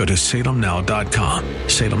today. Go to salemnow.com.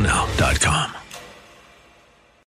 salemnow.com.